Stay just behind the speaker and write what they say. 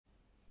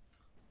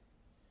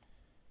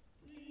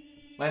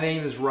My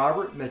name is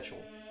Robert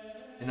Mitchell,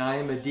 and I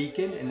am a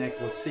deacon in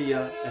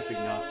Ecclesia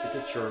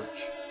Epignostica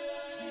Church.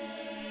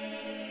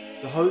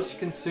 The host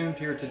consumed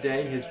here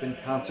today has been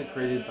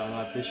consecrated by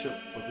my bishop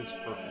for this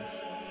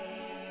purpose.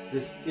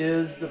 This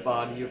is the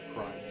body of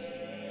Christ,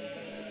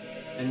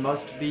 and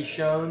must be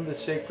shown the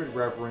sacred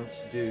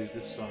reverence due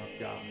the Son of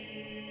God.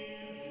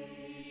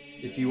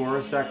 If you are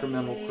a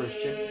sacramental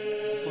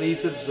Christian,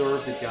 please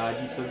observe the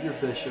guidance of your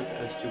bishop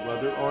as to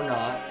whether or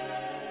not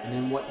and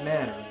in what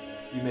manner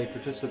you may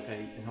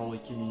participate in Holy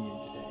Communion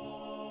today.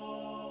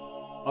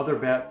 Other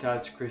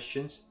baptized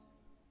Christians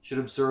should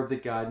observe the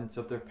guidance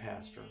of their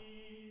pastor.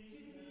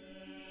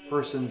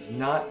 Persons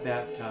not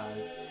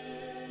baptized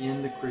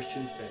in the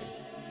Christian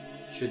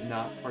faith should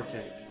not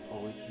partake of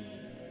Holy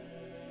Communion.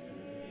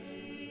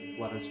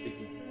 Let us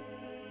begin.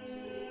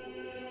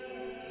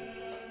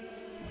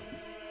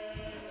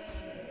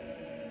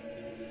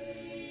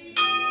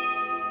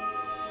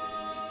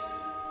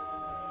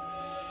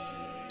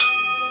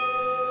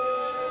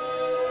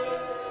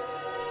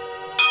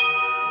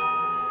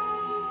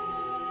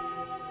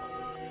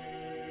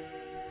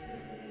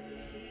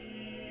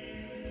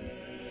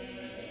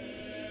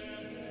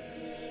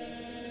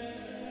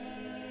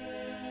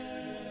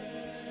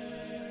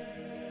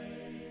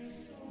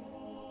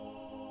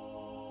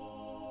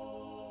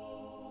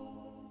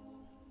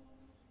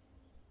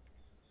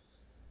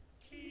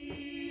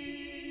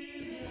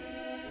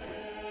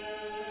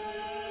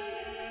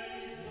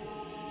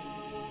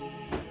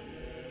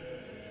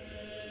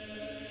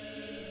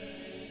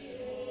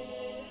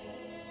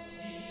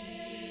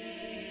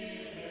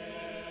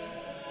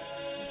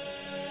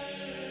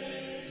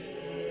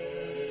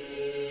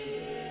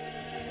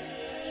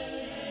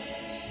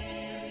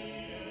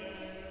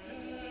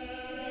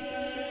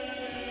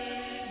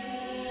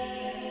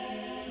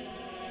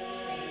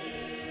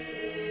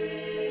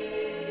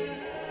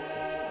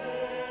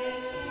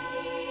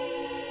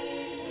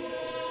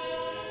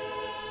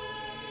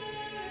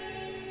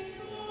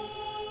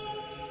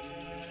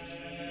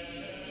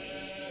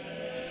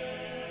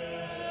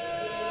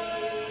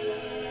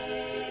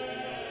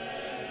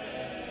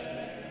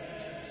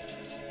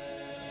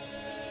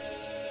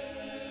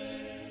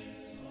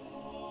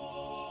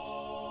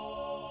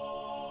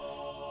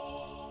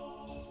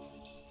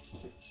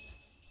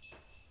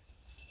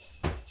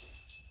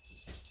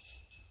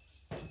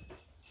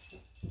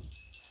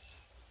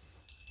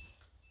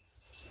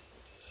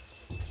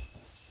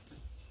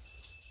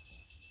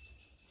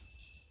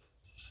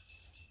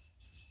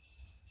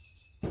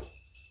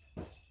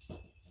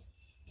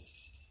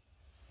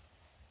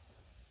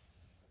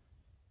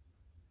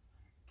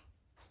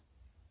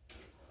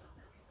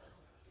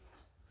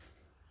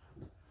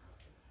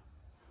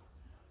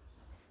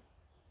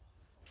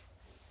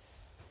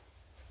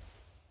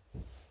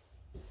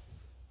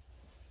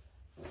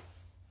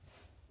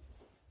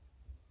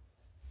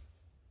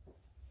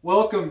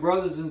 Welcome,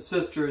 brothers and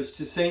sisters,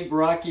 to St.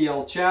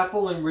 Barachiel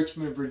Chapel in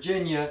Richmond,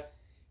 Virginia,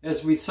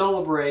 as we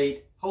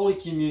celebrate Holy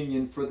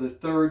Communion for the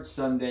third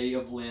Sunday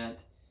of Lent.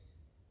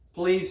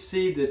 Please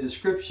see the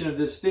description of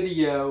this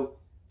video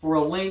for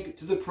a link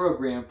to the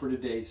program for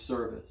today's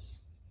service.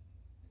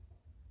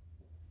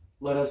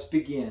 Let us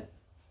begin.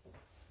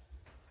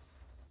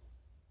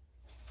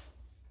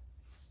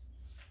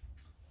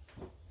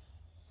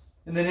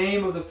 In the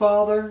name of the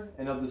Father,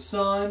 and of the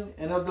Son,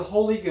 and of the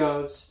Holy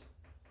Ghost.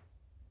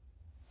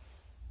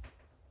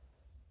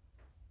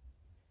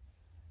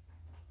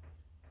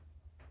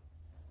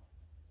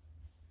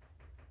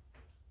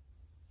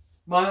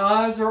 My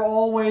eyes are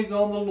always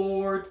on the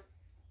Lord,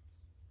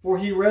 for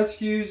he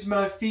rescues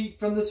my feet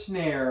from the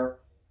snare.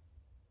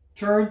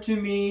 Turn to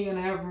me and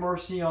have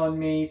mercy on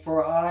me,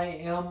 for I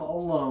am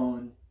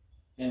alone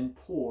and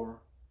poor.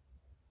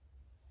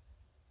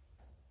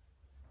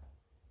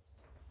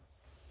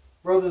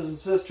 Brothers and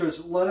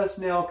sisters, let us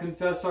now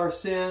confess our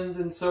sins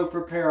and so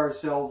prepare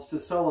ourselves to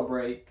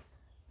celebrate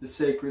the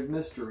sacred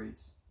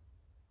mysteries.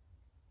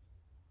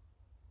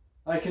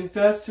 I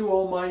confess to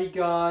Almighty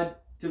God,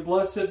 to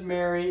Blessed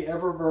Mary,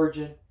 ever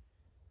Virgin,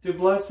 to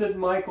Blessed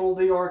Michael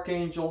the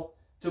Archangel,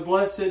 to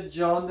Blessed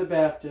John the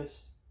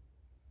Baptist,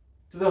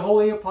 to the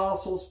holy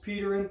apostles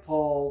Peter and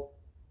Paul,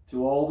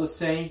 to all the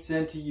saints,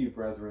 and to you,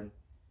 brethren,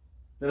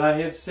 that I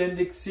have sinned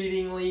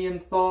exceedingly in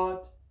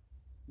thought,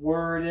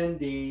 word, and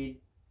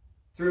deed,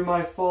 through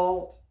my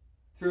fault,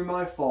 through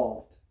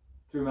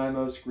my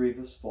most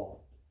grievous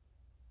fault.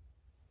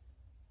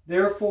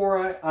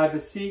 Therefore I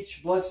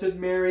beseech Blessed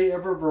Mary,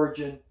 ever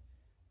Virgin,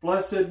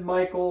 Blessed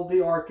Michael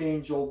the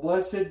Archangel,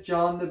 Blessed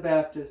John the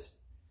Baptist,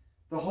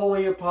 the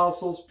holy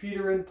apostles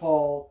Peter and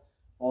Paul,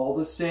 all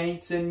the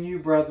saints and you,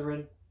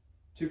 brethren,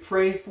 to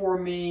pray for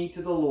me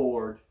to the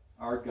Lord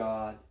our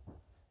God.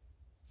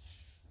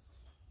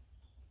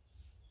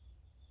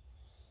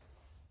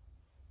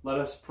 Let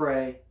us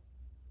pray.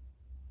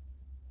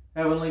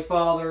 Heavenly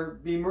Father,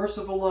 be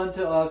merciful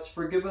unto us,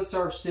 forgive us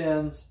our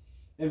sins,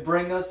 and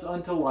bring us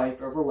unto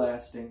life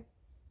everlasting.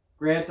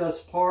 Grant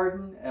us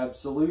pardon,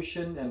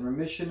 absolution, and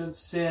remission of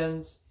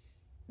sins,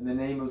 in the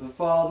name of the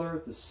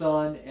Father, the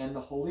Son, and the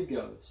Holy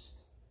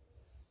Ghost.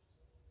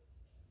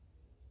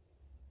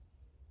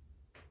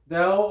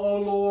 Thou, O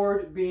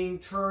Lord, being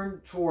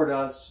turned toward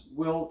us,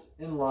 wilt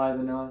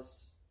enliven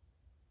us.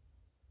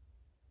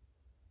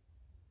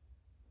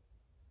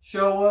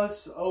 Show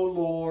us, O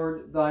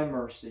Lord, thy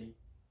mercy.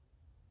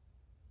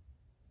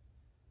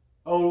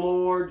 O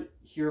Lord,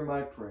 hear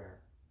my prayer.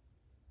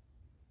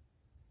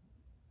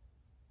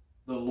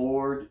 The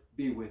Lord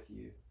be with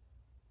you.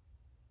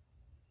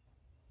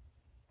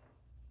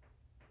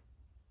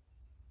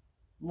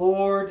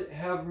 Lord,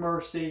 have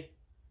mercy.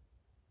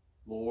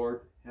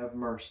 Lord, have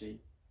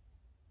mercy.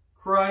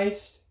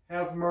 Christ,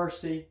 have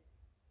mercy.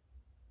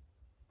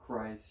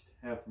 Christ,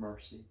 have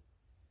mercy.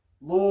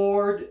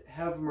 Lord,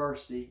 have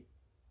mercy.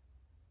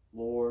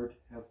 Lord,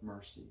 have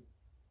mercy.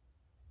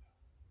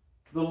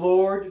 The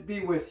Lord be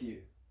with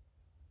you.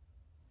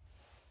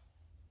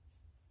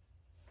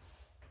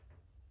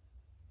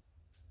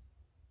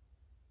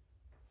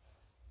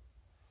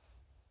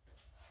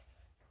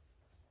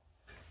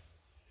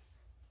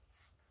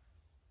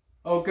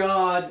 O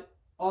God,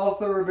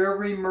 author of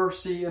every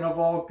mercy and of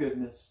all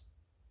goodness,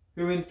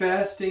 who in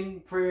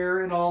fasting, prayer,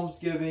 and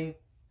almsgiving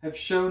have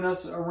shown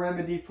us a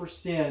remedy for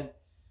sin,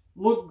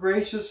 look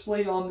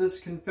graciously on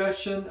this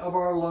confession of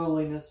our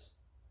lowliness,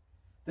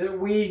 that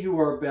we who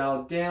are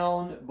bowed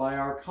down by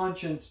our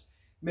conscience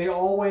may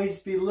always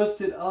be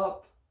lifted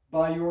up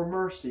by your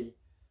mercy,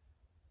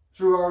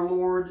 through our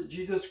Lord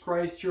Jesus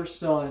Christ, your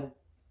Son,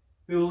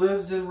 who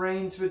lives and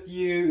reigns with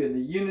you in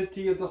the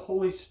unity of the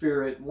Holy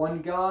Spirit,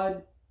 one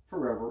God,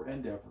 forever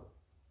and ever.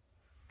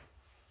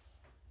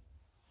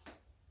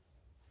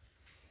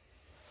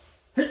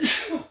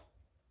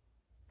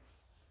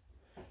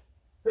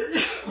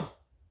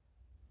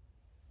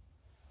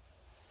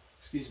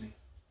 Excuse me.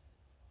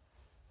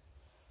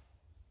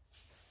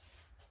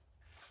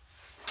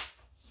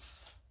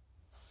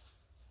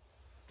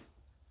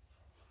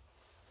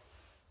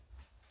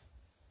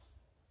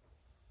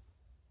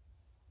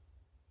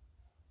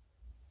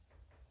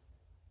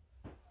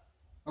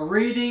 A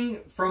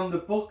reading from the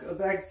book of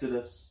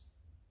Exodus.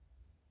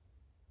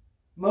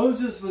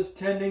 Moses was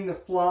tending the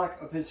flock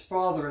of his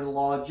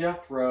father-in-law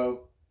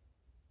Jethro,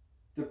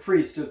 the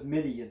priest of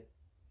Midian.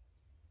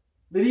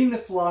 Leading the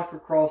flock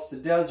across the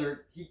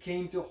desert, he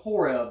came to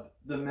Horeb,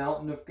 the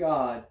mountain of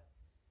God.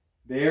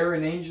 There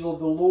an angel of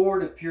the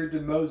Lord appeared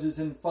to Moses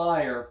in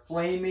fire,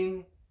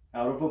 flaming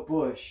out of a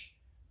bush.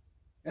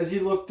 As he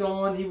looked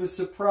on, he was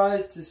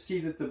surprised to see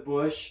that the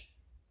bush,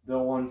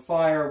 though on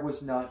fire,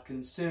 was not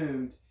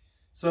consumed.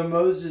 So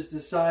Moses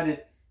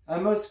decided, I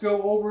must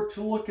go over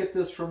to look at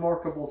this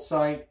remarkable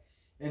sight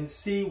and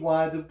see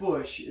why the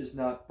bush is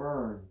not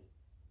burned.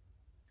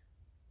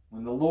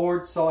 When the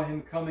Lord saw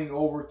him coming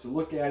over to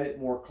look at it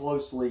more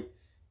closely,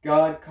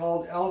 God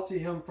called out to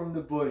him from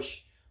the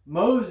bush,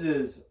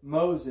 Moses,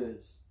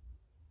 Moses.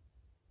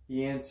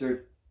 He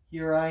answered,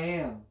 Here I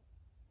am.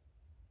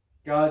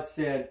 God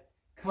said,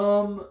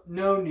 Come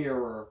no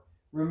nearer.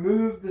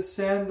 Remove the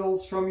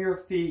sandals from your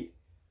feet,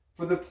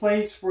 for the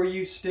place where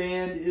you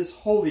stand is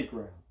holy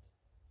ground.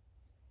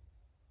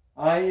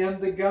 I am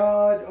the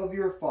God of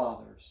your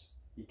fathers,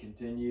 he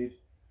continued,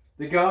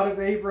 the God of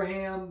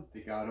Abraham,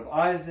 the God of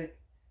Isaac,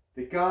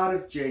 the God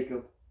of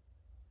Jacob.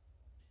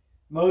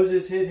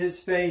 Moses hid his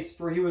face,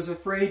 for he was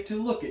afraid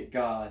to look at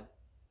God.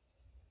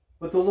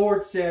 But the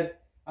Lord said,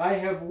 I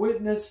have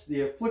witnessed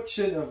the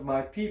affliction of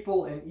my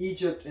people in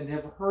Egypt and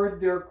have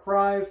heard their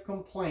cry of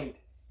complaint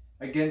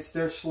against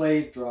their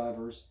slave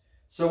drivers,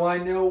 so I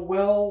know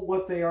well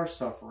what they are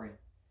suffering.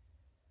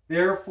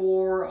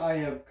 Therefore I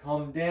have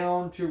come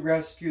down to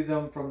rescue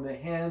them from the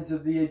hands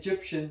of the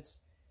Egyptians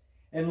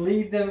and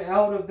lead them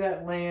out of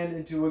that land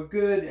into a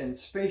good and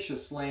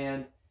spacious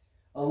land,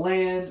 a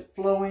land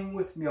flowing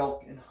with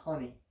milk and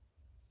honey.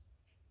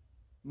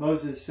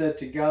 Moses said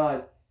to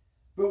God,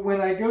 But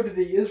when I go to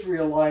the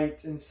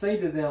Israelites and say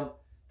to them,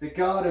 The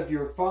God of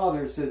your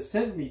fathers has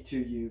sent me to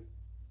you,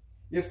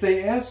 if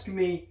they ask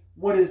me,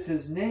 What is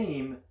his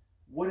name?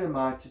 What am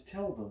I to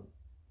tell them?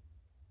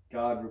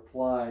 God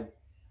replied,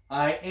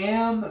 I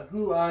am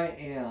who I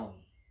am.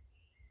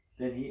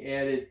 Then he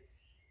added,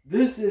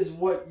 This is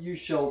what you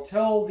shall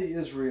tell the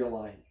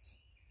Israelites.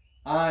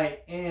 I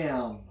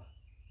am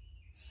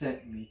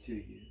sent me to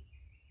you.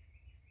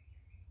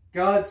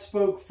 God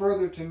spoke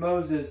further to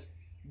Moses,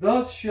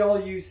 Thus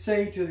shall you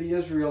say to the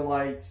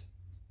Israelites,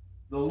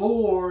 The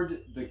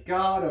Lord, the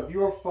God of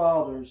your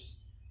fathers,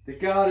 the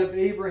God of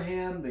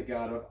Abraham, the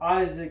God of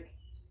Isaac,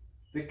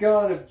 the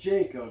God of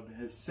Jacob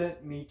has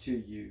sent me to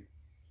you.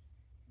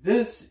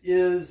 This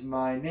is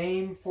my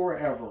name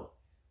forever.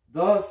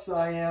 Thus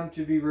I am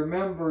to be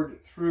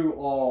remembered through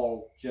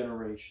all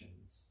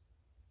generations.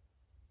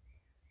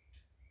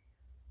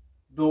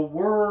 The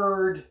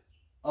word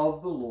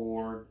of the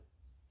Lord.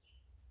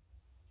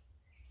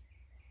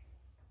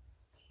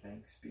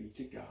 Thanks be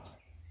to God.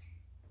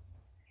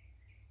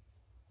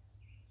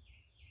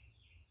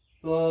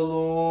 The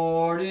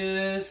Lord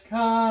is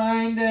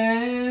kind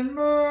and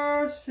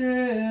merciful.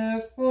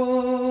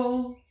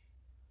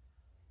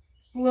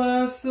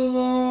 Bless the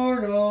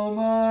Lord, O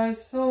my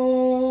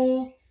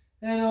soul,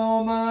 and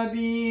all my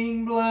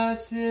being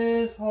bless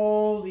his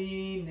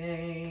holy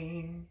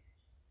name.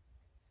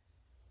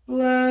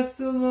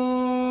 the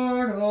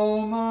Lord,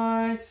 O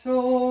my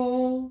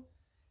soul,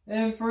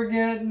 and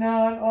forget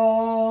not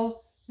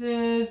all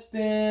his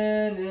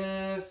benefits.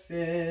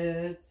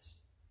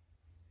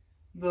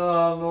 The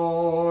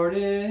Lord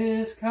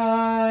is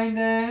kind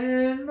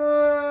and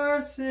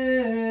merciful.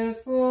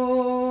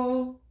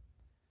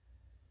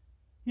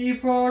 He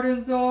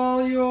pardons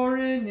all your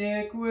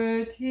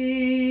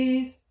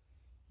iniquities,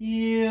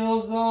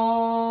 heals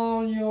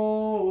all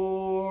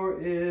your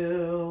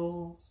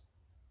ills.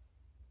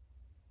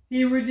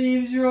 He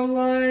redeems your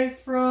life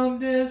from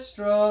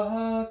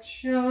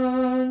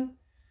destruction,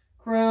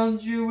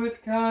 crowns you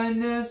with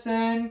kindness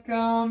and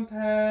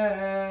compassion.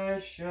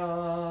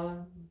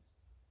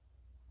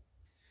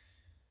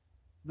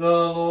 The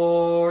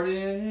Lord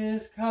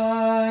is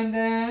kind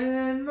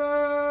and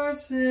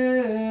merciful.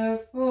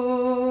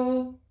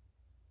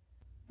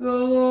 The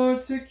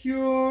Lord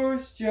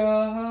secures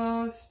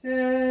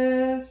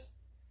justice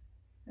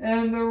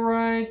and the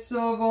rights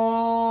of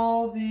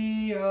all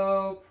the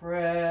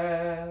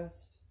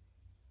oppressed.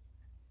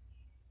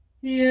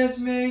 He has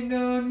made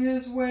known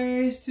his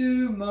ways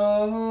to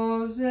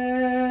Moses,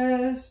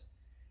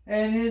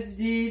 and his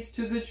deeds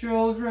to the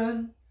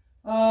children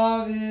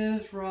of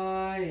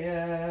Israel.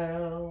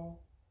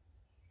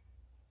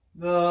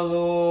 The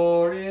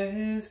Lord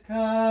is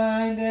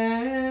kind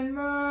and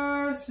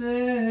merciful.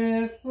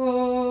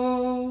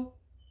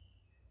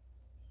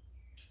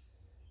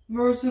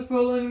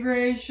 Merciful and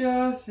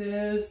gracious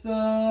is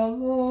the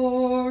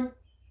Lord,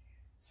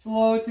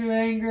 slow to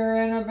anger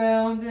and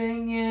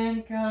abounding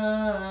in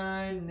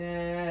kindness.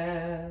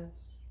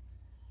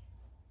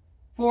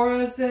 For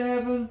as the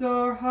heavens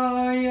are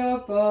high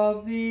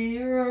above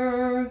the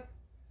earth,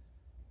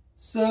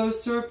 so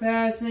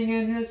surpassing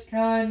in his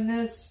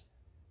kindness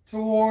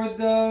toward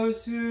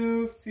those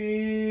who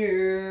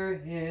fear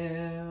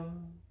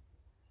him.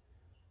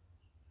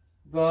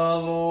 The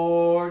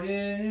Lord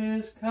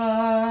is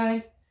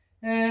kind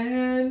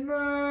and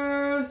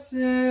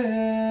merciful.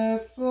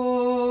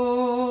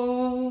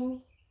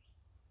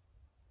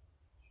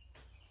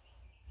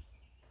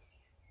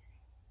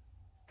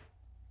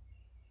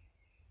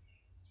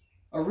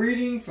 A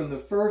reading from the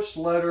first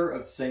letter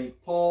of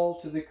St. Paul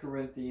to the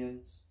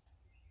Corinthians.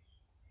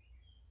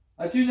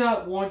 I do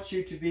not want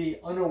you to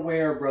be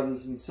unaware,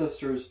 brothers and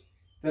sisters,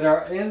 that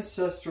our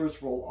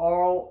ancestors were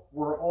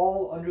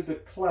all under the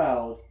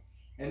cloud,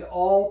 and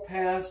all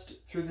passed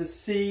through the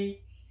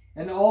sea,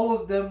 and all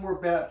of them were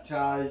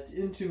baptized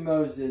into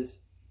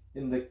Moses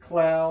in the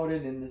cloud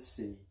and in the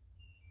sea.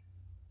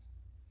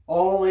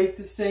 All ate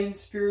the same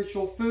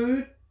spiritual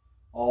food,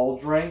 all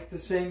drank the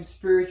same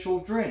spiritual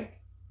drink,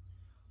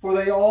 for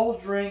they all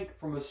drank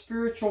from a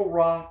spiritual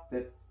rock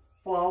that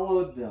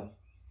followed them,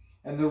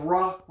 and the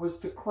rock was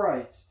the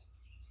Christ.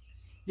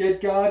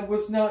 Yet God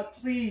was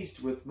not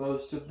pleased with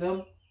most of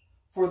them,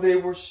 for they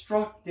were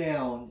struck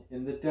down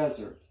in the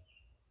desert.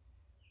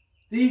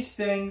 These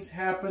things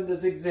happened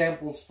as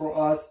examples for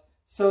us,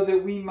 so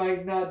that we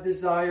might not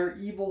desire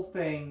evil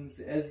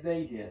things as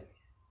they did.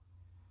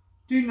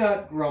 Do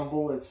not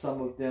grumble as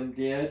some of them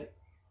did,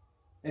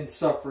 and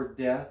suffered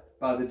death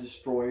by the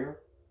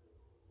destroyer.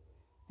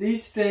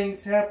 These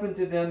things happened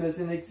to them as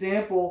an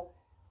example,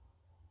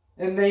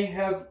 and they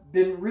have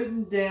been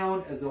written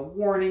down as a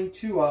warning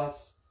to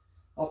us,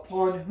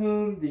 upon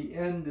whom the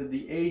end of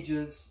the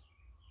ages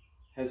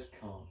has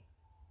come.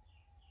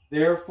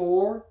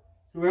 Therefore,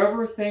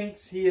 whoever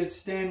thinks he is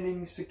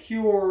standing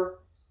secure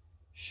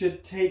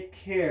should take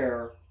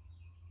care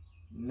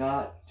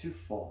not to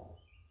fall.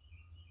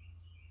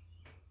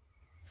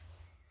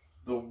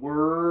 The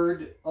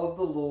word of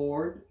the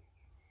Lord.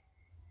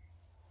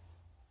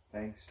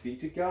 Thanks be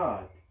to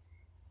God.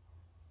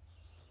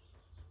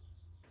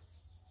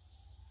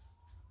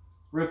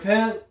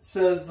 Repent,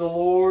 says the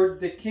Lord,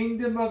 the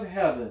kingdom of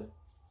heaven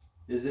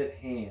is at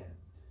hand.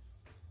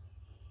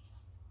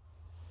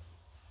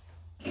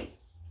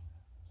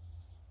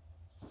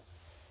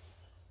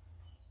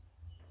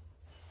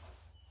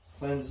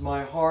 Cleanse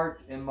my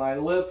heart and my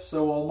lips,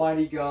 O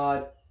Almighty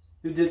God,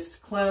 who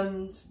didst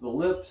cleanse the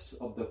lips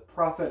of the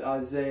prophet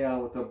Isaiah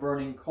with a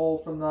burning coal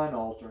from thine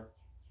altar.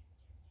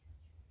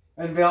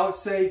 And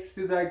vouchsafe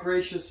through thy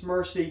gracious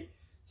mercy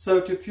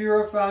so to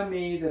purify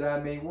me that I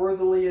may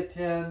worthily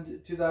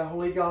attend to thy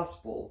holy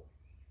gospel.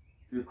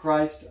 Through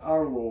Christ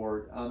our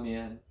Lord.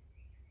 Amen.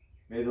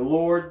 May the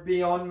Lord be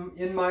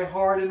in my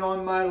heart and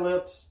on my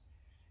lips,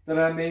 that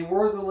I may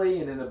worthily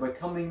and in a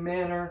becoming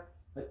manner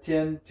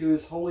attend to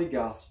his holy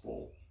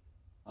gospel.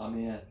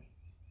 Amen.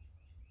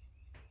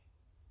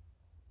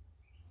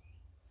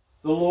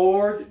 The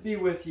Lord be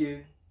with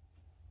you.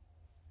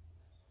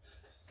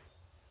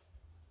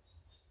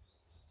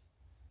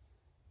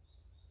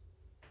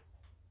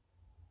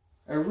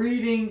 A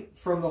reading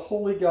from the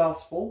Holy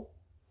Gospel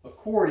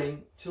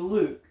according to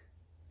Luke.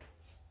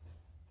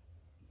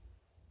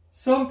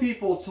 Some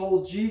people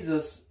told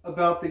Jesus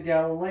about the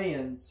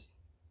Galileans,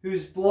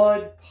 whose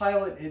blood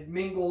Pilate had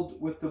mingled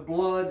with the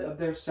blood of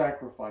their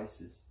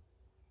sacrifices.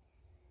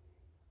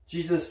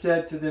 Jesus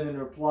said to them in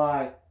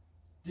reply,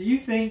 "Do you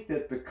think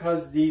that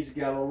because these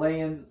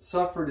Galileans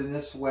suffered in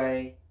this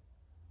way,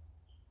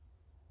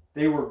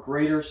 they were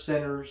greater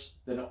sinners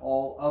than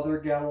all other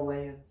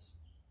Galileans?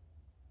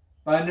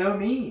 By no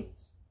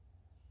means.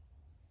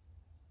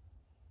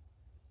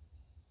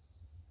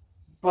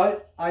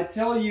 But I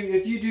tell you,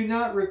 if you do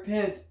not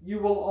repent, you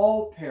will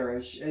all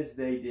perish as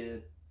they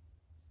did.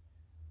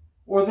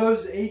 Or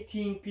those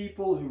 18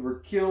 people who were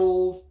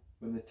killed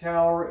when the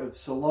Tower of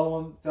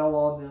Siloam fell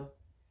on them,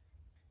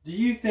 do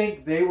you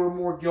think they were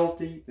more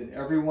guilty than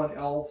everyone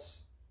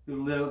else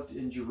who lived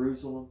in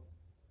Jerusalem?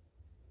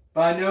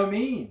 By no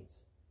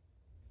means.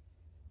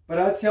 But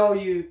I tell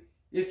you,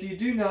 if you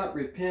do not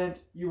repent,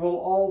 you will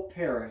all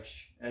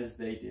perish as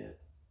they did.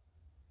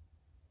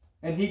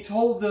 And he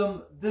told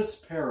them this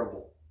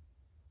parable.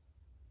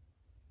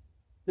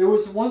 There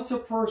was once a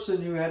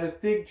person who had a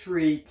fig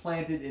tree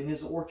planted in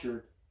his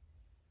orchard.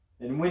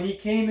 And when he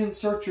came in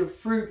search of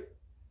fruit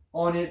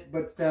on it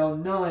but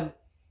found none,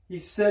 he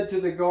said to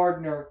the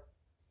gardener,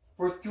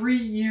 "For 3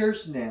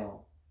 years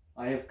now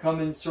I have come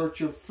in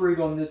search of fruit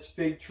on this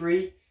fig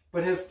tree,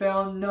 but have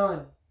found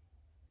none.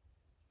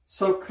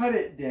 So cut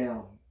it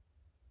down.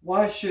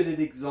 Why should it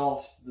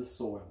exhaust the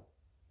soil?"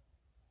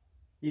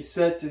 He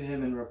said to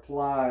him in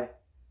reply,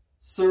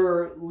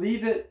 "Sir,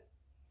 leave it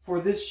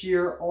for this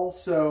year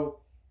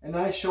also, and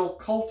I shall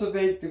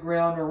cultivate the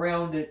ground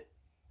around it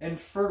and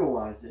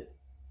fertilize it.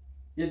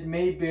 It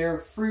may bear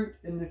fruit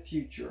in the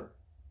future.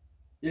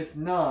 If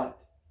not,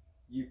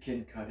 you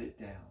can cut it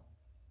down."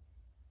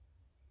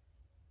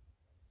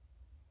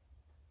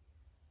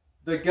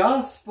 The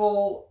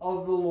Gospel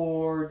of the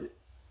Lord.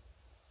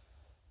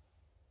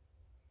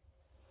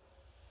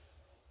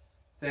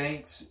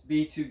 Thanks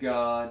be to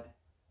God.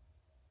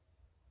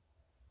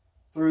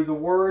 Through the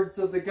words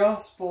of the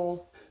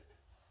Gospel,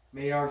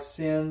 may our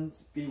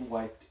sins be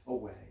wiped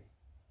away.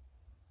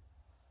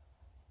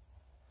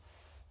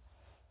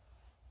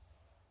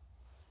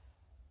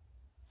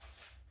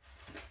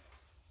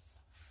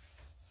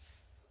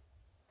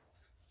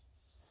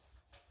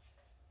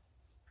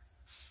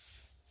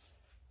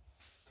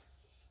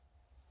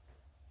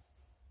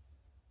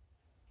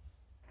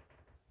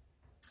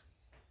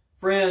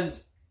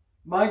 Friends,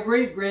 my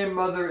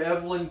great-grandmother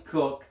Evelyn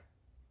Cook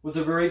was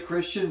a very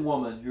Christian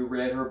woman who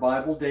read her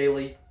Bible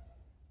daily,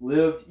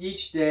 lived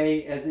each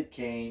day as it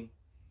came,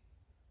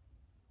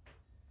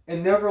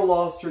 and never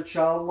lost her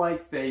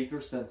childlike faith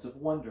or sense of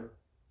wonder.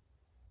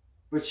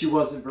 But she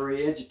wasn't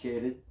very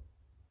educated.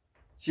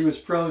 She was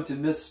prone to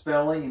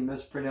misspelling and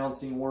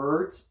mispronouncing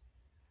words,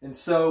 and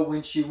so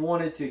when she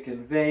wanted to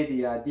convey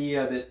the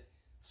idea that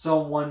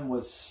someone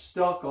was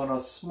stuck on a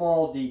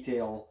small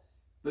detail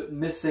but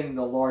missing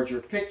the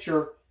larger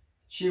picture,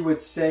 she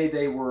would say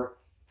they were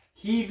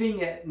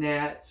heaving at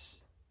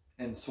gnats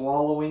and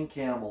swallowing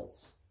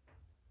camels.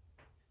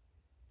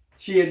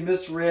 She had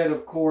misread,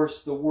 of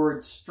course, the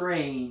word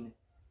strain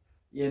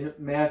in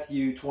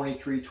Matthew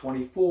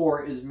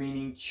 23:24 as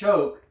meaning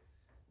choke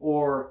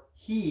or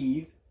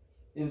heave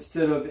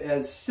instead of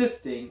as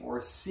sifting or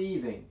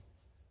sieving.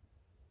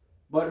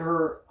 But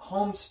her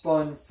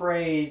homespun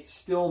phrase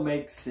still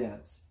makes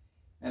sense,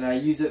 and I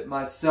use it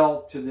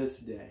myself to this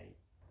day.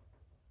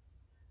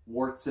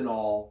 Warts and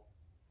all,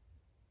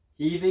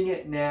 heaving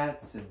at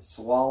gnats and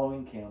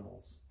swallowing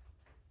camels.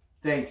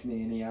 Thanks,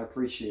 Nanny, I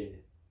appreciate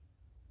it.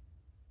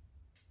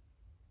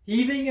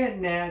 Heaving at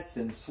gnats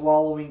and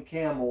swallowing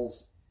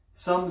camels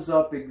sums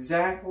up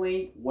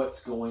exactly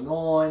what's going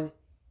on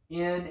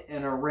in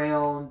and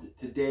around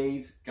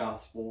today's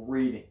gospel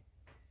reading.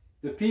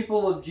 The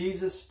people of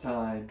Jesus'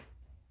 time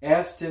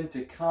asked him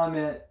to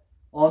comment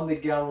on the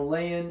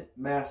Galilean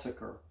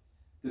massacre,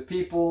 the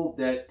people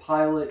that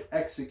Pilate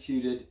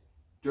executed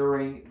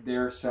during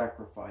their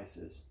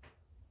sacrifices,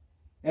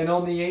 and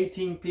on the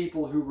 18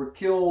 people who were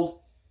killed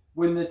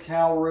when the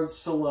Tower of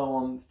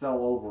Siloam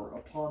fell over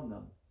upon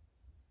them.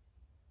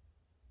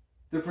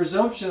 The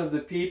presumption of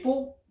the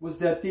people was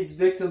that these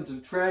victims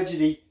of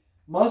tragedy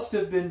must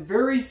have been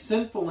very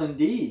sinful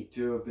indeed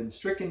to have been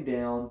stricken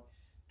down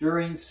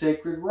during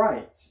sacred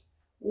rites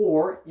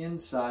or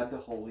inside the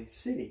holy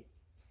city.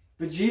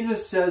 But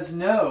Jesus says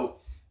no,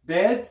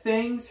 bad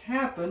things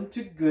happen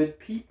to good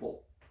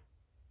people.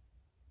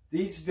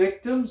 These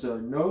victims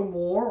are no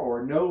more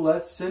or no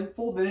less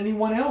sinful than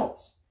anyone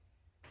else.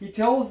 He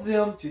tells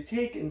them to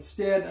take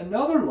instead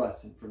another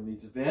lesson from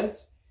these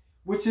events,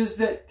 which is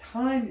that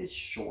time is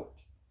short.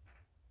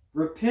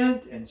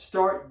 Repent and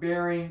start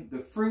bearing the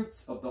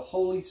fruits of the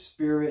Holy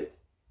Spirit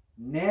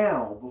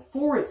now,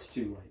 before it's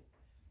too late,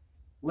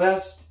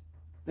 lest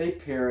they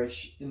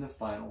perish in the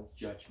final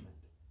judgment.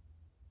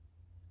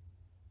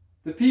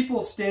 The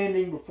people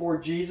standing before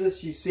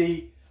Jesus, you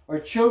see, are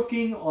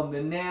choking on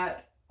the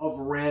gnat of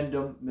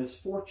random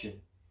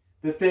misfortune,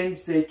 the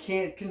things they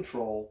can't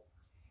control,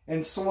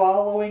 and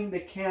swallowing the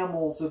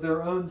camels of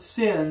their own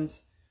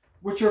sins,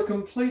 which are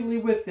completely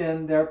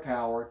within their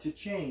power to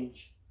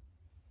change.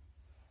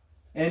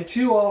 And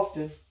too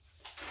often,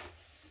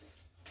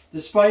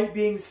 despite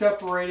being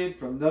separated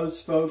from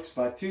those folks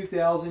by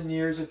 2,000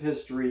 years of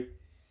history,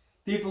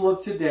 people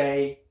of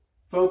today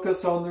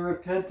focus on the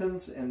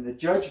repentance and the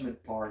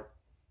judgment part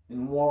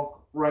and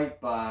walk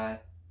right by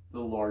the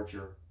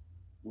larger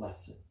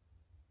lesson.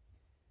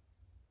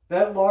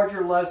 That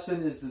larger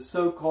lesson is the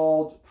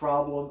so-called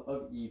problem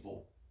of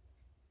evil.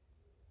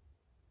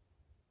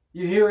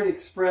 You hear it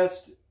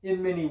expressed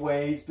in many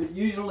ways, but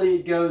usually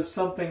it goes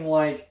something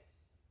like,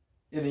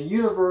 in a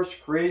universe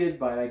created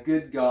by a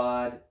good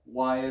God,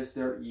 why is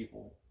there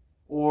evil?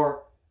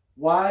 Or,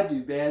 why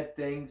do bad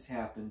things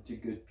happen to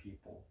good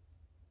people?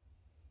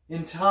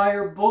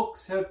 Entire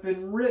books have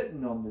been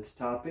written on this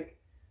topic,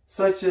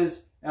 such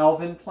as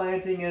Alvin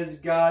Planting as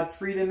God,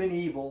 Freedom, and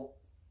Evil,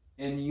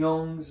 and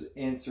Jung's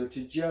answer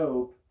to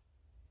Job.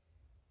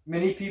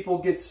 Many people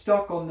get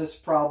stuck on this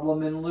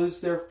problem and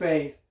lose their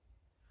faith,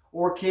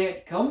 or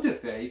can't come to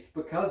faith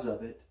because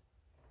of it.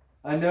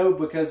 I know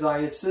because I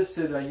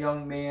assisted a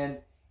young man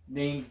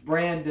named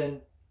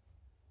Brandon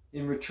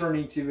in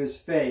returning to his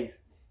faith,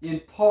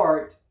 in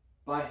part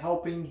by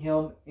helping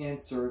him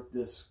answer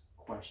this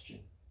question.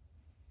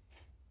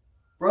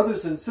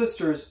 Brothers and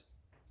sisters,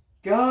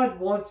 God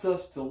wants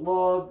us to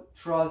love,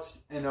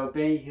 trust, and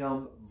obey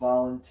Him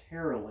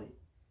voluntarily.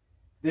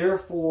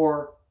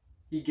 Therefore,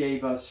 He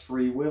gave us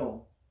free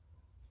will.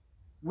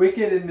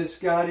 Wicked and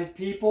misguided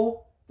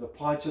people, the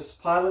Pontius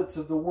Pilates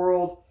of the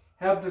world,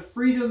 have the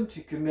freedom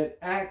to commit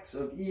acts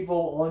of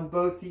evil on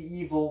both the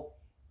evil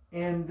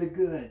and the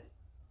good.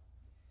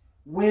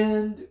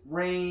 Wind,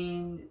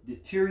 rain,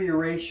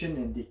 deterioration,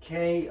 and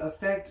decay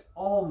affect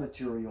all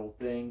material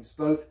things,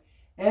 both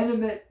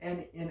animate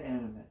and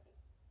inanimate,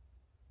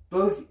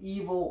 both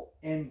evil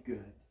and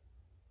good.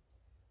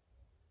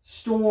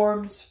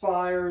 Storms,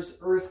 fires,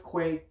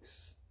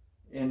 earthquakes,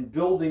 and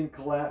building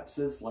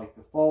collapses like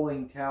the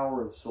falling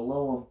Tower of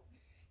Siloam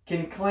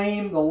can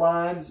claim the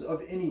lives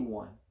of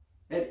anyone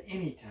at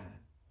any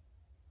time.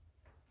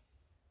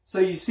 So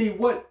you see,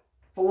 what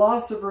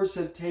philosophers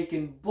have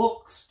taken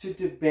books to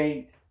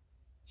debate,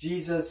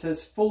 Jesus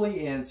has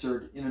fully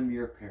answered in a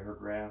mere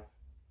paragraph.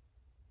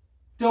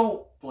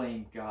 Don't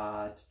blame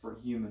God for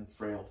human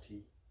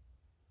frailty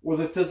or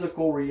the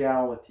physical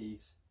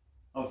realities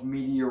of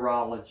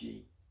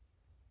meteorology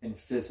and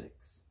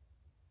physics.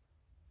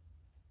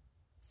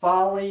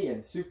 Folly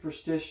and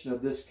superstition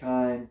of this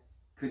kind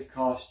could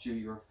cost you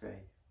your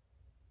faith.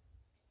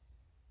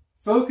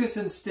 Focus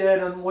instead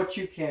on what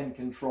you can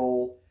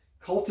control,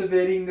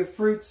 cultivating the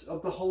fruits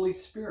of the Holy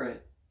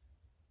Spirit.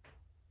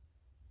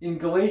 In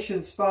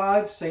Galatians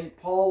 5, St.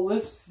 Paul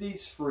lists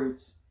these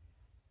fruits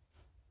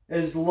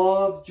as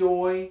love,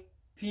 joy,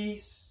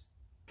 peace,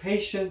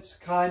 patience,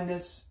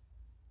 kindness,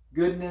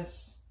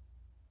 goodness,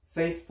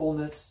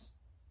 faithfulness,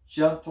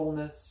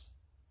 gentleness,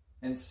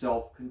 and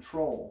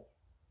self-control.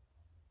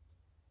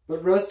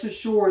 But rest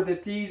assured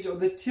that these are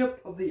the tip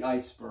of the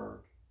iceberg.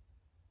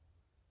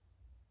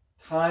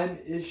 Time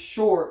is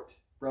short,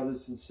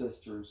 brothers and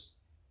sisters.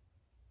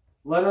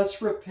 Let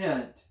us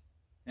repent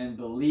and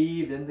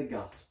believe in the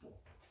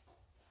gospel.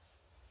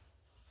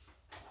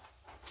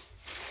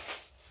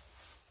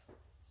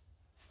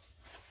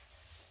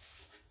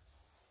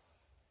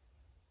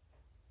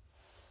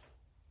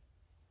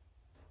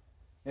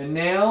 And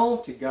now,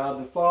 to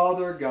God the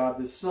Father, God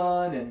the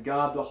Son, and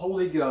God the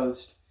Holy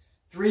Ghost,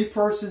 three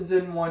persons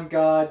in one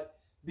God,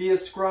 be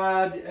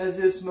ascribed as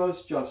is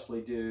most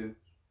justly due,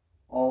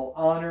 all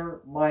honor,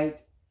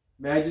 might,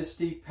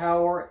 majesty,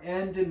 power,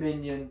 and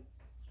dominion,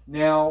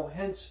 now,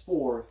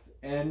 henceforth,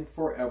 and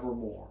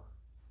forevermore.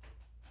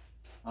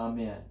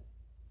 Amen.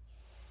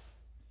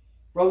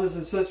 Brothers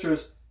and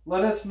sisters,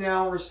 let us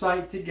now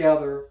recite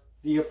together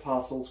the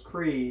Apostles'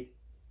 Creed.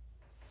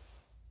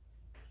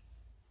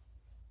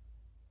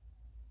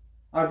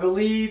 I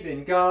believe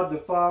in God the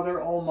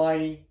Father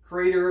Almighty,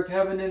 creator of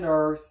heaven and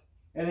earth,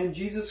 and in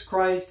Jesus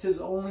Christ,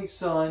 His only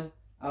Son,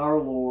 our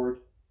Lord,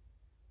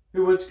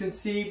 who was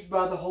conceived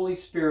by the Holy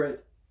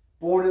Spirit,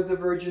 born of the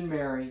Virgin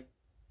Mary,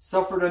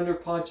 suffered under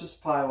Pontius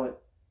Pilate,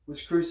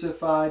 was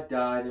crucified,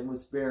 died, and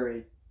was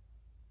buried.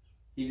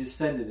 He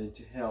descended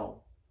into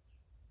hell.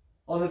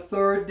 On the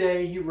third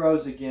day He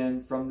rose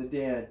again from the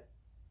dead.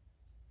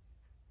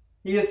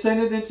 He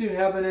ascended into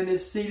heaven and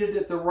is seated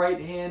at the right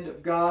hand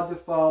of God the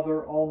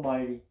Father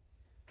Almighty.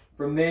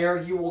 From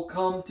there He will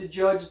come to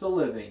judge the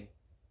living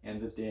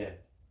and the dead.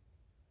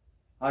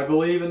 I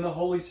believe in the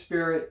Holy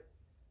Spirit,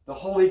 the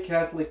Holy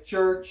Catholic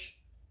Church,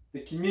 the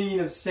communion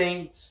of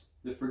saints,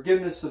 the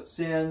forgiveness of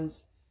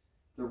sins,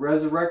 the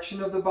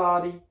resurrection of the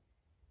body,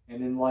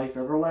 and in life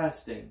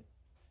everlasting.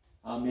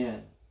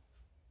 Amen.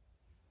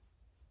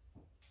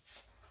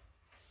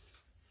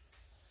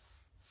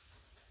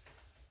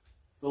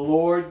 The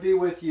Lord be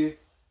with you.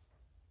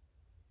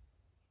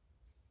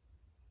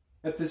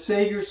 At the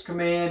Savior's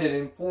command and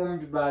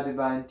informed by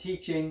divine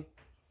teaching,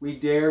 we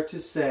dare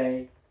to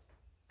say,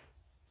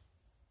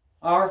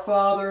 Our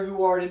Father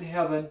who art in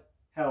heaven,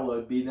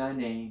 hallowed be thy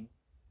name.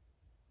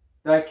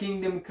 Thy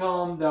kingdom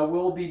come, thy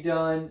will be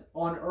done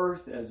on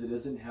earth as it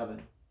is in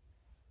heaven.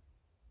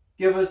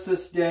 Give us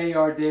this day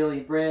our daily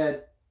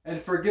bread,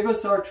 and forgive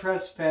us our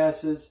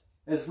trespasses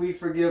as we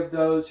forgive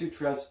those who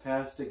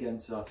trespass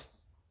against us.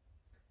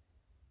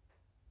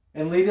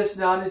 And lead us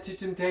not into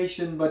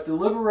temptation, but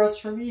deliver us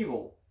from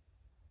evil.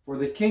 For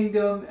the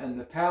kingdom and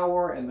the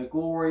power and the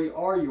glory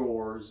are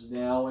yours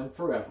now and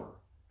forever.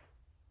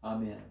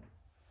 Amen.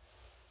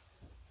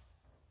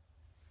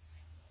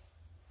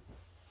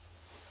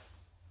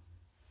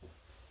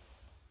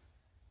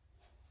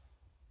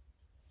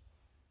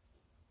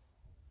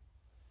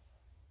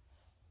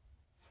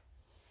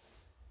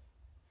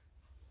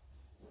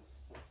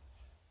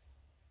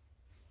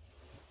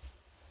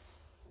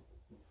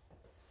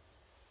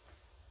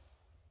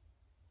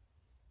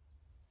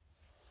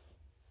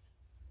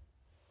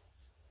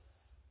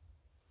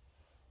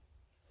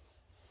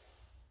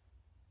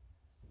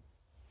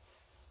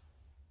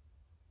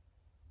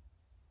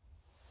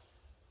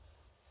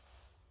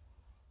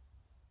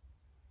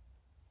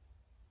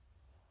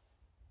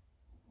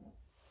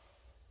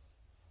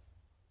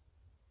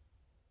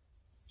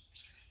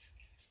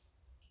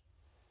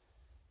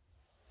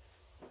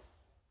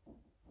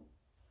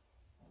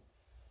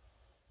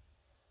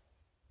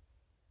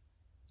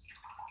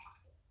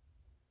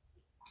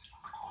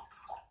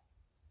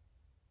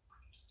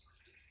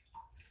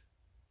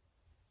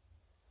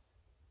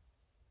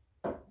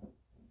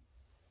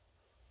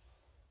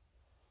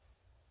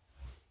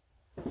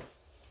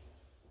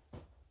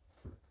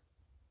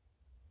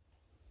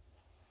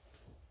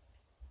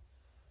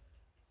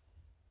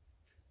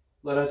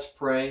 Let us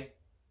pray.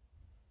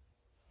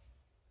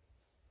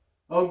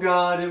 O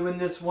God, who in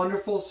this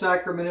wonderful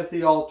sacrament of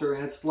the altar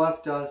hast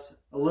left us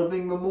a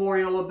living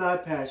memorial of thy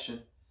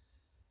passion,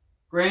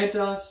 grant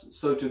us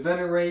so to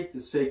venerate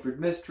the sacred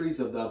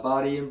mysteries of thy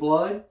body and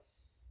blood,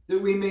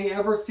 that we may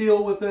ever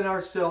feel within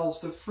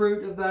ourselves the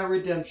fruit of thy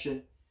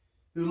redemption,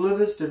 who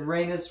livest and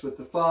reignest with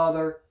the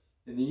Father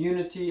in the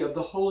unity of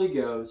the Holy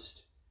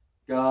Ghost,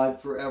 God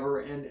forever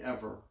and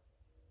ever.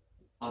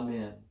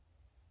 Amen.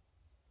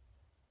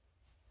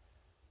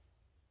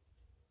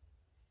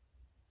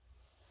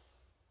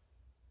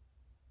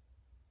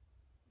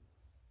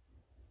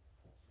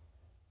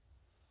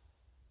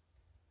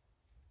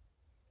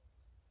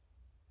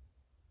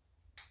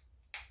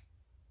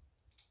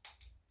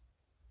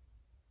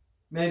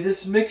 May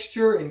this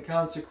mixture and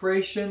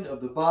consecration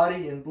of the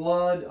body and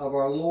blood of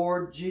our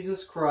Lord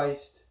Jesus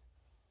Christ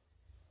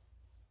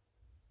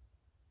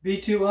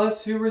be to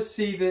us who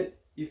receive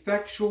it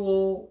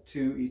effectual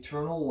to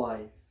eternal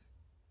life.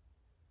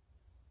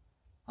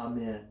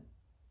 Amen.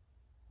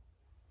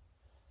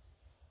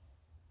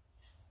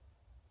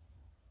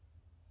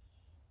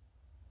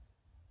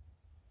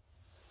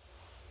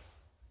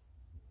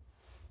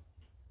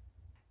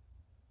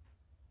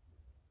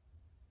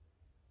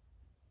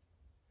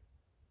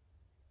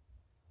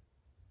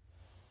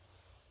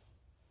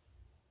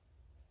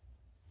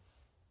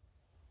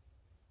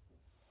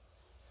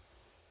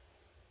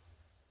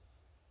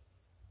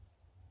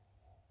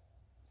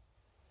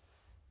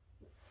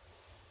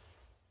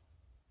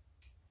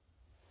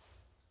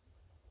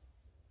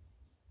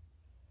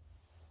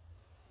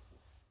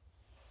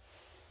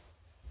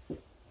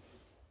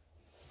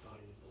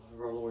 Body and blood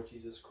of our Lord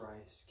Jesus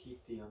Christ,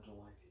 keep thee unto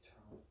life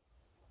eternal.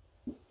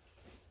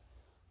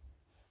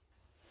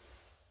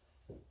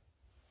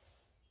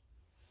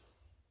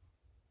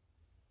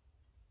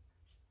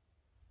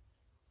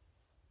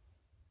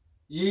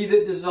 Ye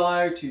that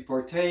desire to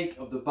partake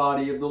of the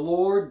body of the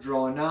Lord,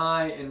 draw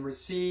nigh and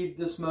receive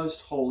this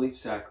most holy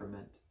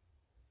sacrament.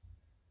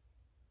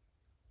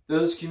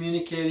 Those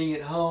communicating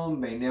at home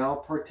may now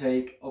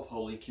partake of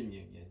Holy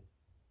Communion.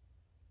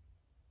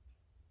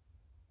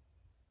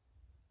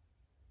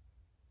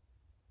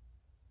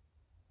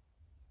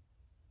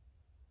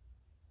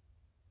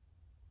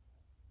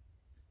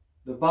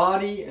 The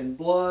body and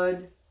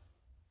blood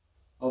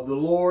of the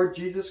Lord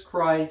Jesus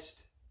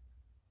Christ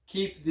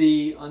keep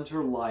thee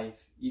unto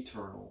life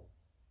eternal.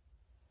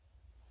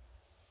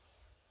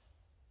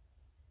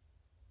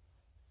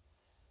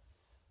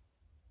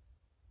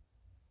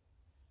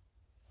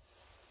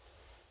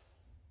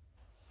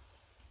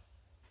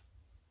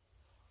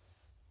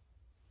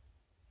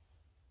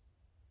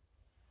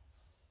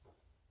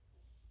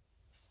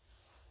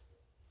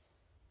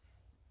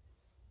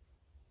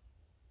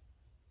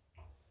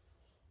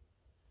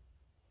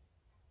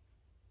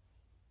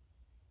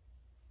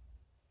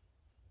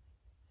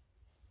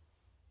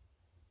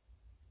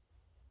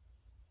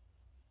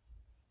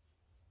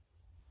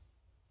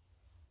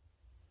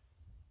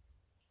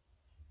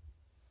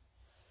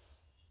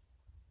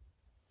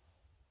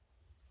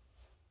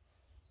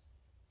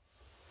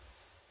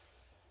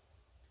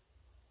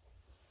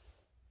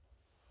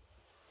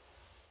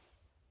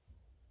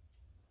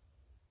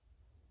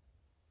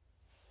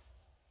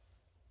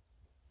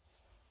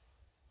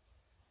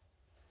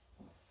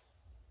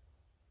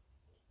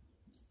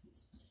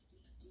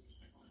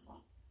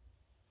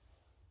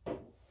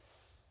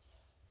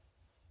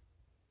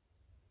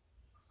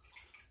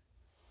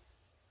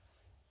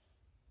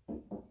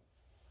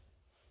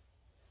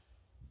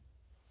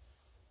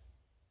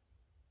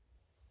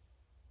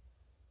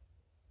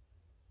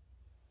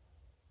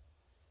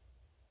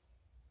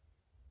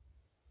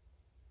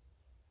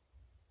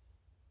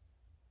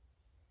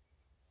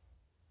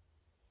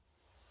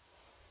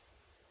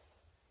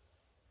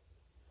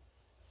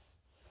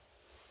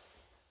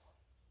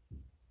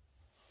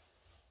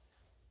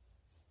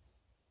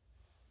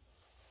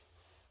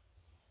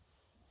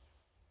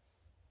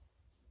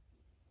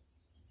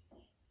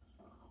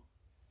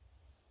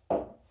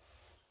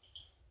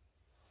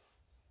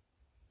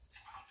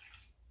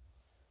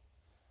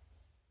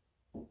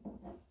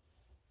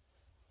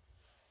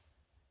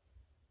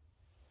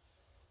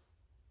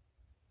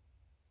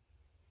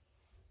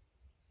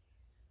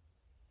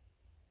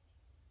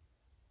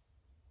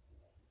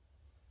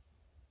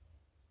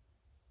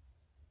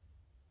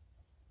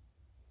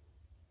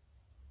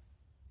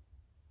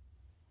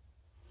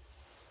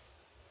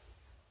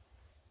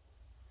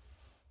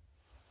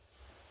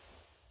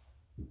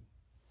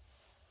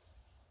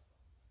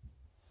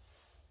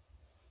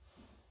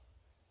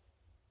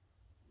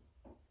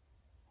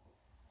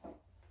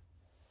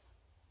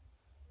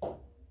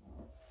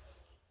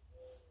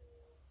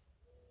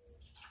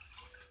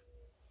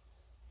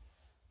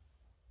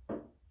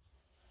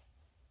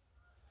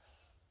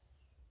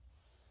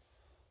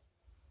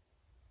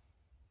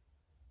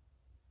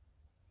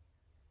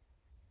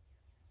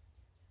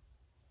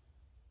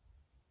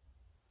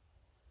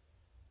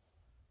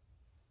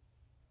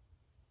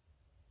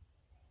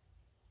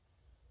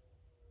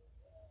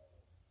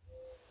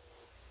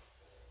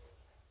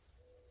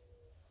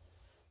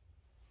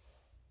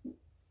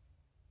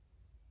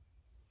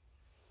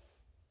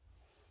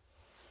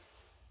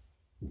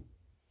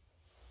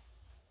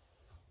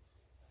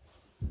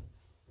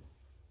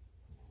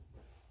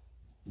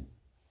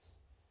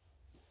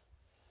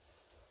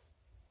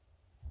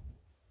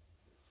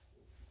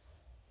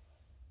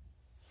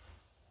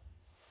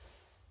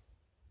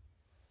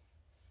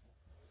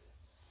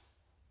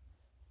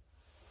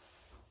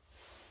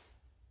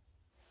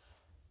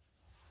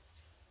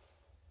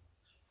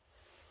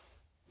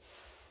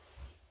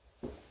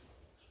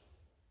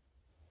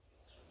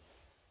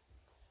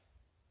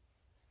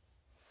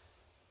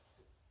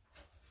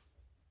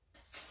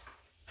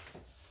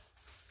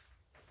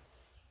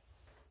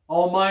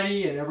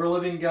 Almighty and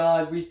ever-living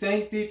God, we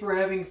thank Thee for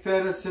having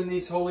fed us in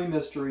these holy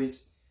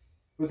mysteries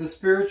with the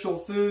spiritual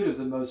food of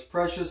the most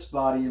precious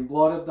body and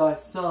blood of Thy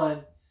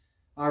Son,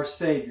 our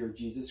Savior,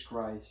 Jesus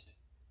Christ.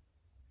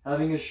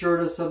 Having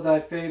assured us of Thy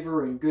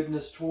favor and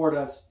goodness toward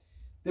us,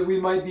 that we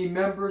might be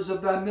members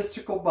of Thy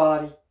mystical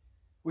body,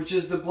 which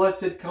is the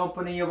blessed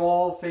company of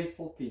all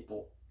faithful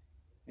people,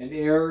 and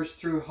heirs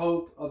through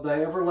hope of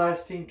Thy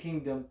everlasting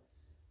kingdom,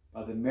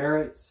 by the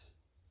merits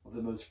of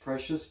the most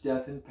precious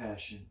death and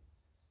passion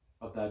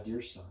of Thy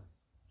dear Son.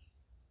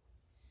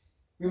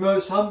 We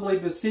most humbly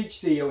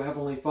beseech Thee, O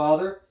Heavenly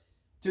Father,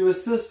 to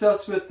assist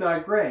us with Thy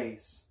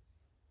grace,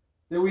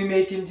 that we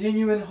may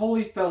continue in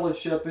holy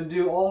fellowship and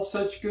do all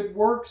such good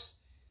works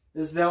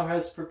as Thou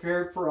hast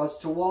prepared for us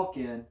to walk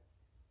in,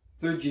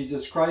 through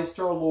Jesus Christ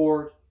our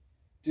Lord,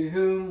 to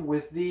whom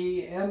with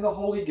Thee and the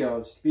Holy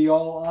Ghost be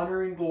all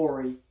honor and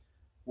glory,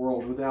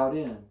 world without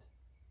end.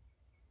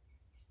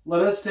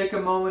 Let us take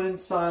a moment in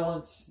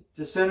silence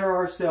to center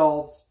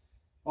ourselves,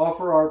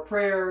 offer our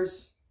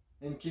prayers,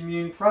 and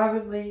commune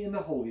privately in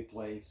the holy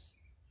place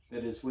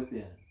that is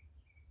within.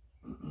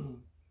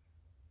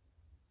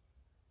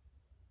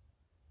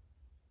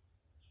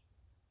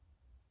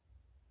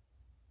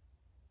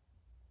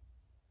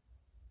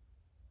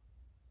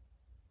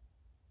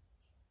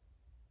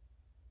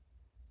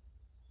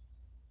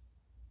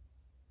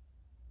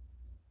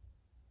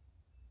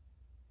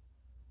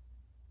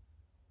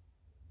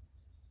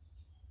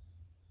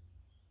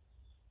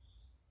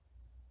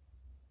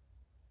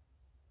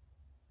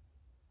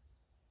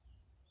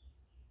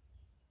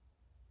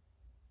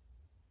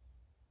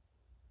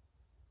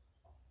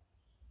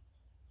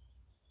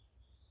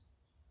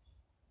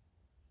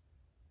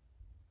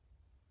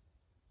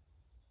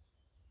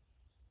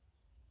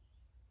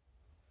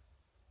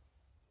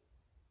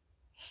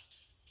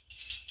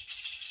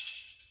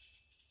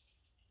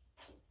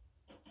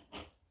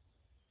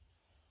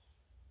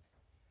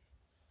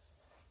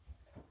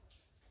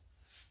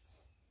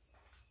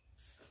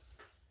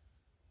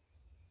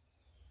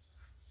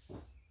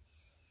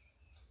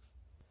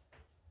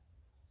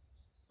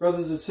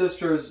 Brothers and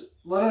sisters,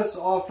 let us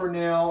offer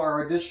now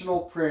our additional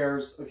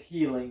prayers of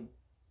healing.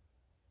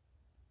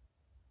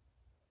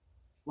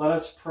 Let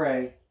us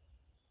pray.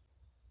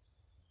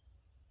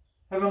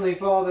 Heavenly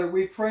Father,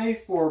 we pray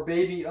for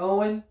baby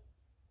Owen,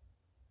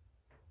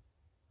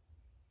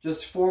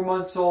 just 4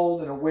 months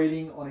old and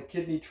awaiting on a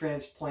kidney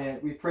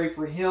transplant. We pray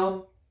for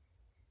him.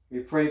 We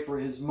pray for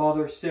his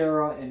mother,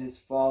 Sarah, and his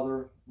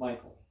father,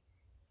 Michael.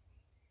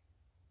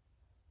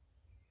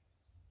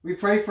 We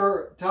pray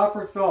for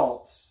Topper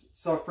Phelps,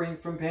 suffering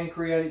from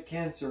pancreatic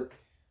cancer.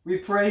 We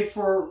pray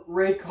for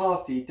Ray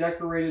Coffey,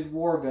 decorated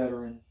war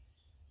veteran,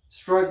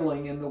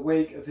 struggling in the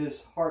wake of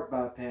his heart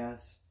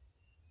bypass.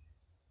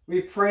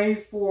 We pray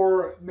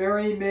for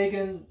Mary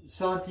Megan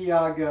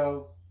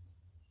Santiago,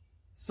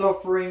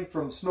 suffering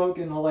from smoke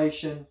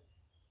inhalation,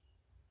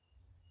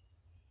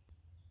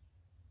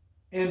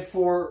 and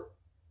for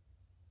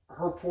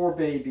her poor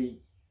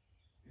baby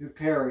who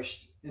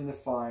perished in the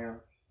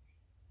fire.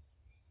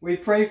 We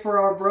pray for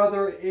our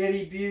brother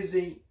Eddie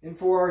Busey and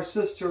for our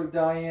sister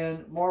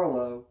Diane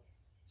Marlowe,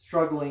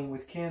 struggling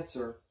with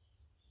cancer.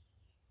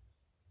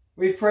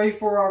 We pray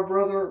for our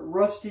brother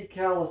Rusty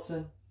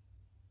Callison,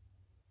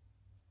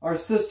 our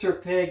sister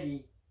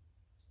Peggy,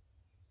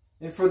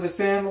 and for the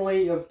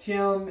family of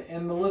Tim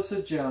and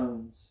Melissa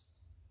Jones,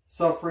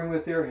 suffering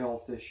with their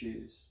health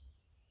issues.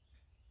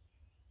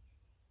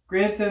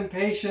 Grant them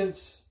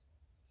patience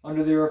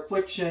under their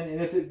affliction,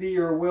 and if it be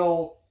your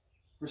will,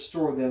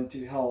 restore them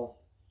to health.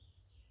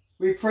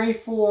 We pray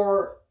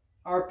for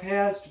our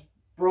past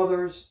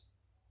brothers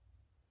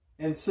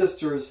and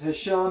sisters,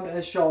 Hisham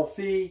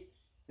Eshalfi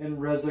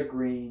and Reza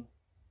Green,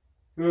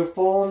 who have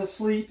fallen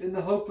asleep in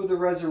the hope of the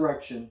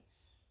resurrection.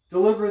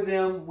 Deliver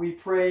them, we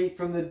pray,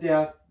 from the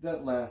death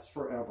that lasts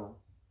forever.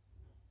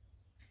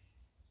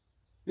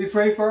 We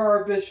pray for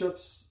our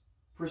bishops,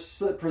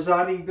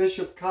 presiding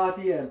Bishop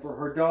Katia and for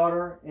her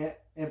daughter,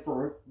 and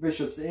for her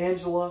Bishops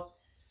Angela,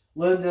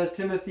 Linda,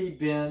 Timothy,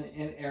 Ben,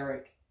 and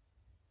Eric.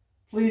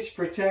 Please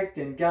protect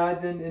and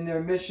guide them in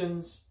their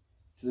missions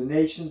to the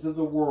nations of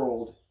the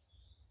world,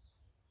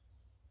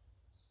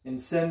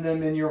 and send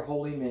them in your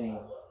holy name.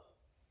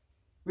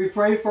 We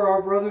pray for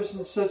our brothers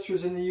and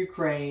sisters in the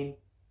Ukraine.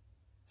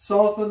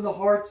 Soften the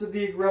hearts of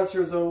the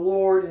aggressors, O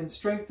Lord, and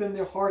strengthen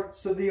the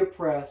hearts of the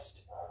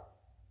oppressed,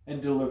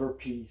 and deliver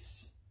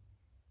peace.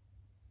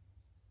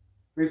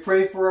 We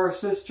pray for our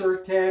sister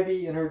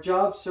Tabby in her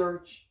job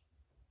search,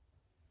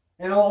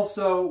 and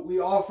also we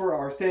offer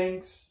our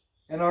thanks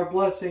and our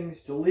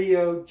blessings to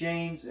Leo,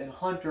 James, and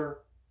Hunter,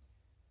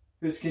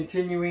 whose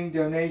continuing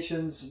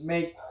donations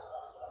make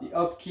the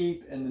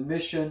upkeep and the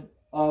mission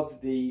of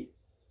the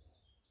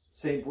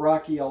St.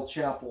 Barachiel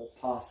Chapel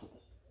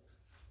possible.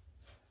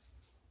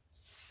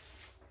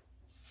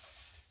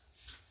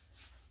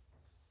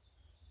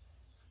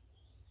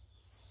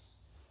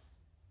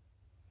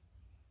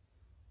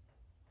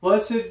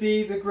 Blessed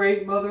be the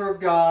great Mother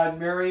of God,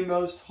 Mary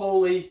most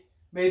holy.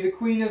 May the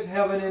Queen of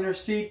Heaven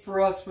intercede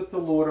for us with the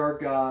Lord our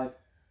God.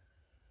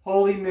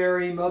 Holy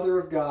Mary, Mother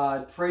of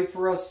God, pray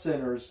for us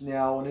sinners,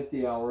 now and at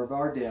the hour of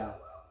our death.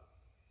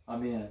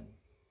 Amen.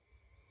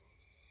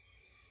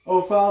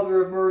 O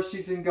Father of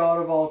mercies and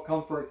God of all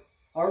comfort,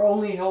 our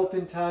only help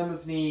in time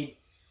of need,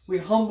 we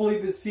humbly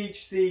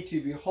beseech Thee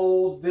to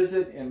behold,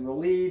 visit, and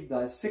relieve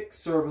Thy sick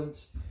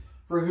servants,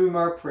 for whom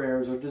our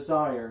prayers are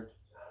desired.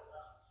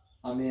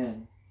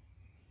 Amen.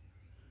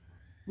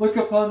 Look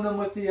upon them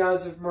with the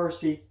eyes of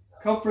mercy,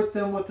 comfort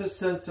them with a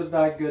sense of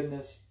Thy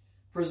goodness,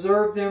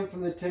 preserve them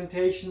from the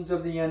temptations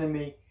of the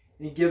enemy,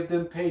 and give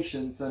them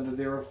patience under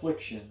their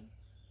affliction.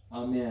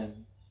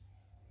 Amen.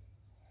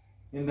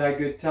 In Thy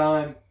good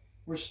time,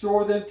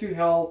 restore them to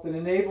health and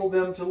enable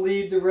them to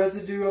lead the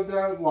residue of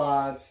their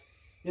lives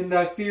in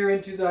Thy fear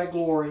into Thy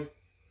glory,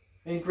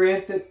 and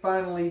grant that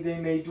finally they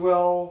may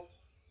dwell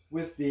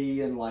with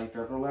Thee in life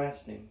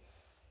everlasting.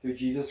 Through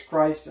Jesus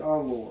Christ our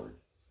Lord.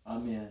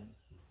 Amen.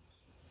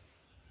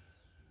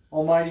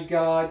 Almighty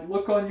God,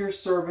 look on your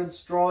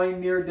servants drawing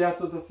near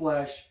death of the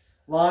flesh,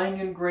 lying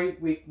in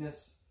great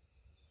weakness,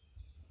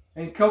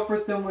 and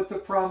comfort them with the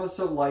promise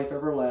of life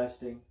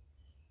everlasting,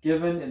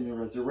 given in the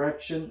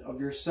resurrection of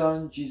your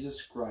Son,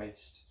 Jesus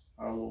Christ,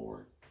 our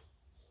Lord.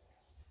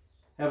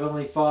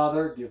 Heavenly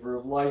Father, giver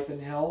of life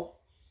and health,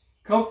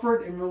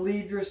 comfort and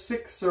relieve your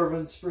sick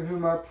servants for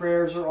whom our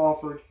prayers are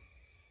offered,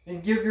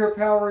 and give your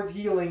power of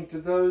healing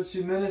to those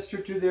who minister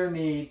to their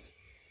needs,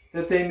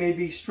 that they may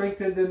be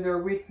strengthened in their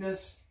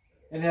weakness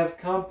and have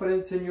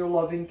confidence in your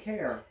loving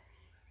care.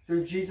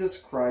 Through Jesus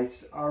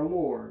Christ our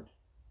Lord.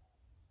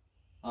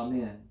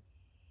 Amen.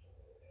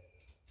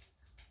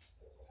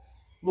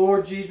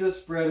 Lord Jesus,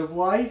 bread of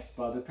life,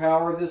 by the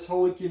power of this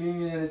Holy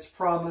Communion and its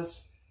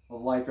promise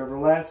of life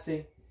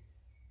everlasting,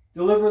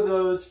 deliver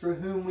those for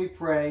whom we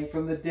pray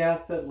from the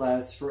death that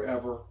lasts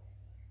forever.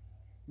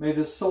 May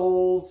the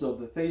souls of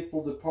the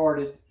faithful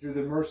departed, through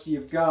the mercy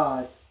of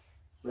God,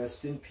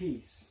 rest in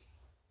peace.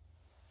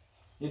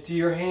 Into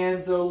your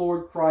hands, O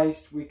Lord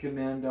Christ, we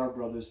commend our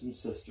brothers and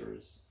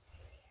sisters.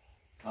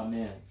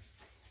 Amen.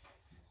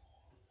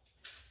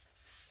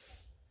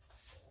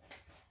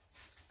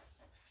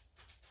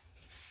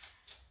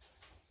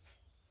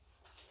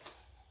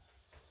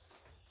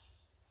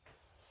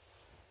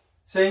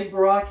 Saint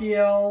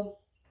Barachiel,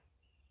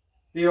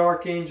 the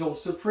Archangel,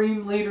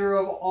 supreme leader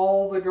of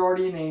all the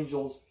guardian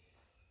angels,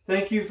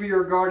 thank you for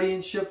your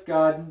guardianship,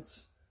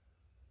 guidance,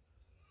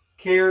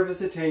 care,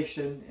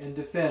 visitation, and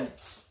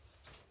defense.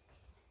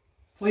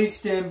 Please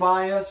stand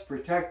by us,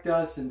 protect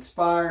us,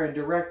 inspire, and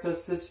direct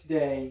us this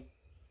day.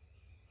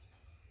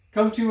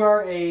 Come to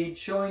our aid,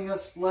 showing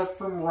us left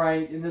from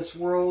right in this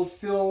world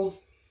filled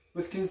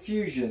with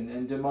confusion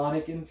and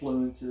demonic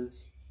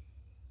influences.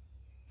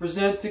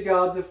 Present to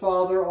God the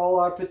Father all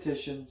our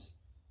petitions,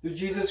 through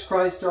Jesus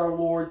Christ our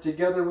Lord,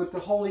 together with the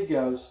Holy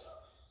Ghost,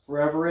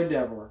 forever and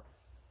ever.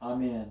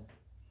 Amen.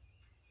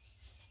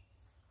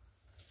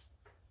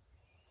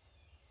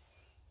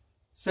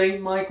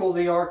 Saint Michael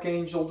the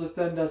Archangel,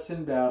 defend us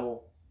in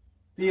battle.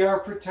 Be our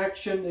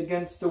protection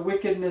against the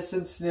wickedness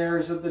and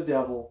snares of the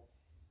devil.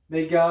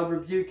 May God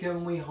rebuke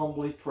him, we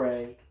humbly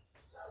pray.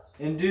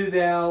 And do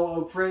thou,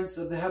 O Prince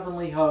of the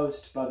heavenly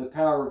host, by the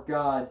power of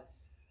God,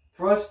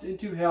 thrust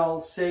into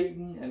hell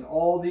Satan and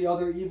all the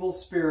other evil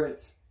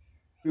spirits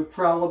who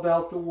prowl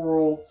about the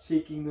world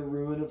seeking the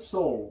ruin of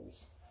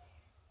souls.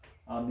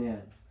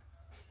 Amen.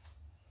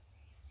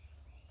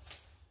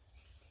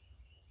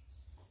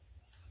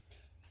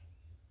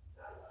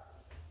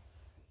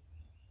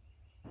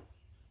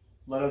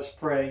 Let us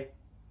pray.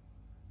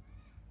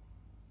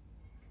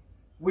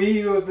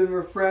 We who have been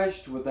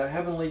refreshed with thy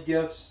heavenly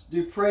gifts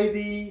do pray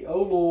thee,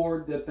 O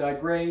Lord, that thy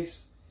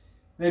grace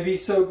may be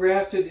so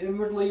grafted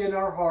inwardly in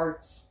our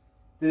hearts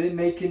that it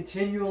may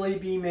continually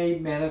be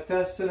made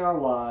manifest in our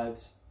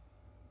lives,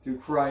 through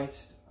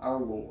Christ our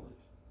Lord.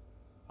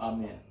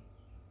 Amen.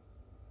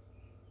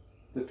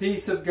 The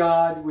peace of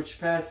God, which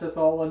passeth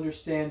all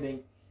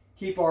understanding,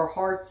 keep our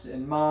hearts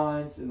and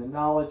minds in the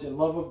knowledge and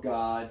love of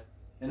God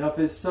and of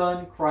his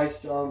Son,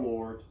 Christ our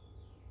Lord.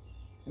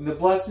 And the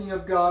blessing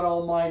of God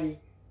Almighty,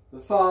 the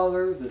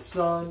Father, the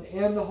Son,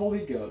 and the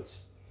Holy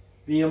Ghost,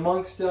 be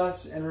amongst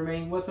us and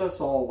remain with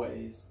us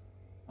always.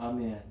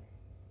 Amen.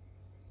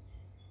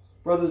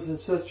 Brothers and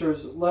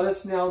sisters, let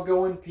us now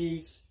go in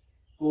peace,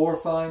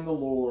 glorifying the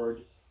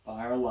Lord by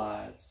our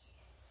lives.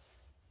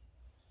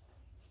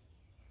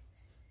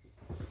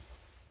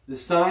 The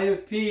sign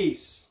of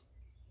peace.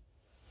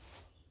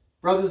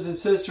 Brothers and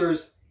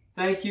sisters,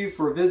 thank you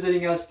for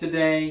visiting us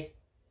today.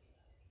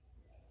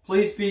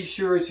 Please be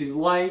sure to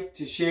like,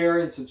 to share,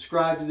 and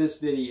subscribe to this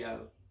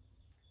video.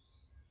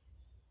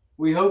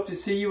 We hope to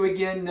see you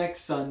again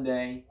next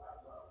Sunday.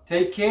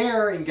 Take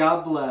care and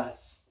God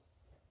bless.